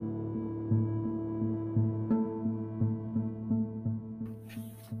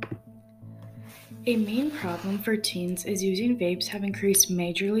A main problem for teens is using vapes have increased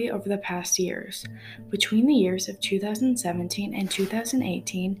majorly over the past years. Between the years of 2017 and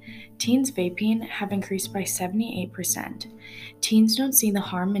 2018, teens vaping have increased by 78%. Teens don't see the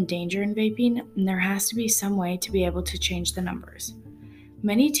harm and danger in vaping, and there has to be some way to be able to change the numbers.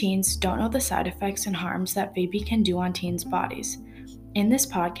 Many teens don't know the side effects and harms that vaping can do on teens' bodies. In this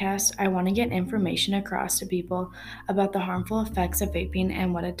podcast, I want to get information across to people about the harmful effects of vaping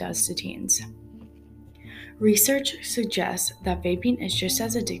and what it does to teens. Research suggests that vaping is just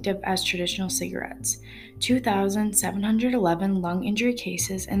as addictive as traditional cigarettes. 2,711 lung injury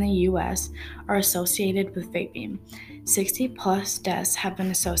cases in the U.S. are associated with vaping. 60-plus deaths have been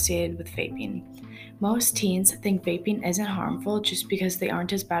associated with vaping. Most teens think vaping isn't harmful just because they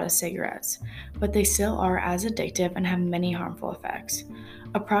aren't as bad as cigarettes, but they still are as addictive and have many harmful effects.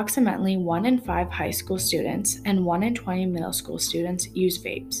 Approximately 1 in 5 high school students and 1 in 20 middle school students use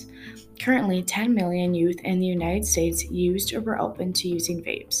vapes. Currently, 10 million youth in the United States used or were open to using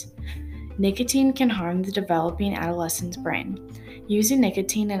vapes. Nicotine can harm the developing adolescent's brain. Using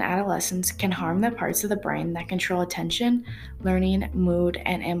nicotine in adolescence can harm the parts of the brain that control attention, learning, mood,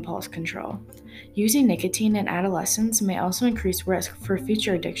 and impulse control. Using nicotine in adolescence may also increase risk for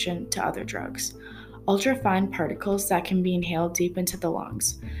future addiction to other drugs. Ultrafine particles that can be inhaled deep into the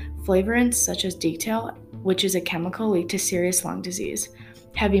lungs. Flavorants such as decal, which is a chemical linked to serious lung disease.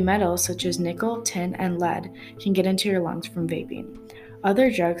 Heavy metals such as nickel, tin, and lead can get into your lungs from vaping. Other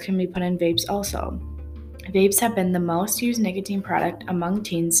drugs can be put in vapes also. Vapes have been the most used nicotine product among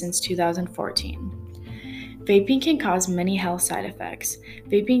teens since 2014. Vaping can cause many health side effects.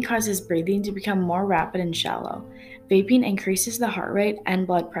 Vaping causes breathing to become more rapid and shallow. Vaping increases the heart rate and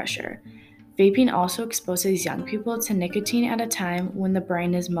blood pressure. Vaping also exposes young people to nicotine at a time when the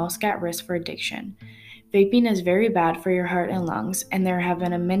brain is most at risk for addiction. Vaping is very bad for your heart and lungs, and there have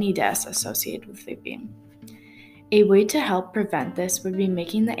been many deaths associated with vaping. A way to help prevent this would be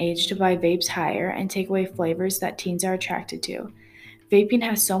making the age to buy vapes higher and take away flavors that teens are attracted to. Vaping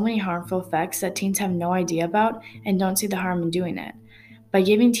has so many harmful effects that teens have no idea about and don't see the harm in doing it. By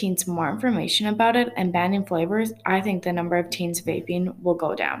giving teens more information about it and banning flavors, I think the number of teens vaping will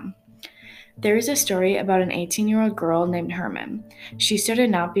go down. There is a story about an 18-year-old girl named Herman. She started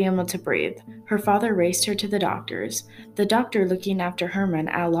not being able to breathe. Her father raced her to the doctors. The doctor looking after Herman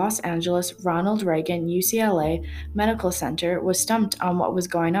at Los Angeles Ronald Reagan UCLA Medical Center was stumped on what was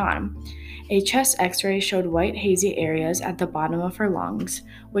going on. A chest x-ray showed white hazy areas at the bottom of her lungs,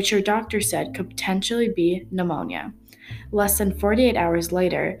 which her doctor said could potentially be pneumonia. Less than 48 hours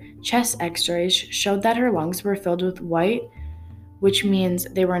later, chest x-rays showed that her lungs were filled with white, which means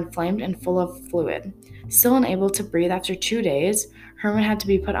they were inflamed and full of fluid. Still unable to breathe after 2 days, Herman had to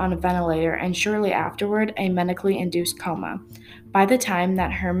be put on a ventilator and shortly afterward, a medically induced coma. By the time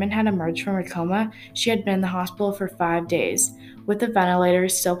that Herman had emerged from her coma, she had been in the hospital for 5 days. With the ventilator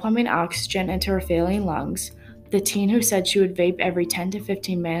still pumping oxygen into her failing lungs, the teen who said she would vape every 10 to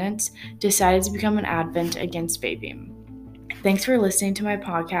 15 minutes decided to become an advocate against vaping. Thanks for listening to my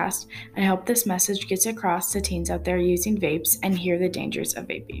podcast. I hope this message gets across to teens out there using vapes and hear the dangers of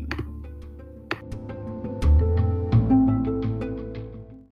vaping.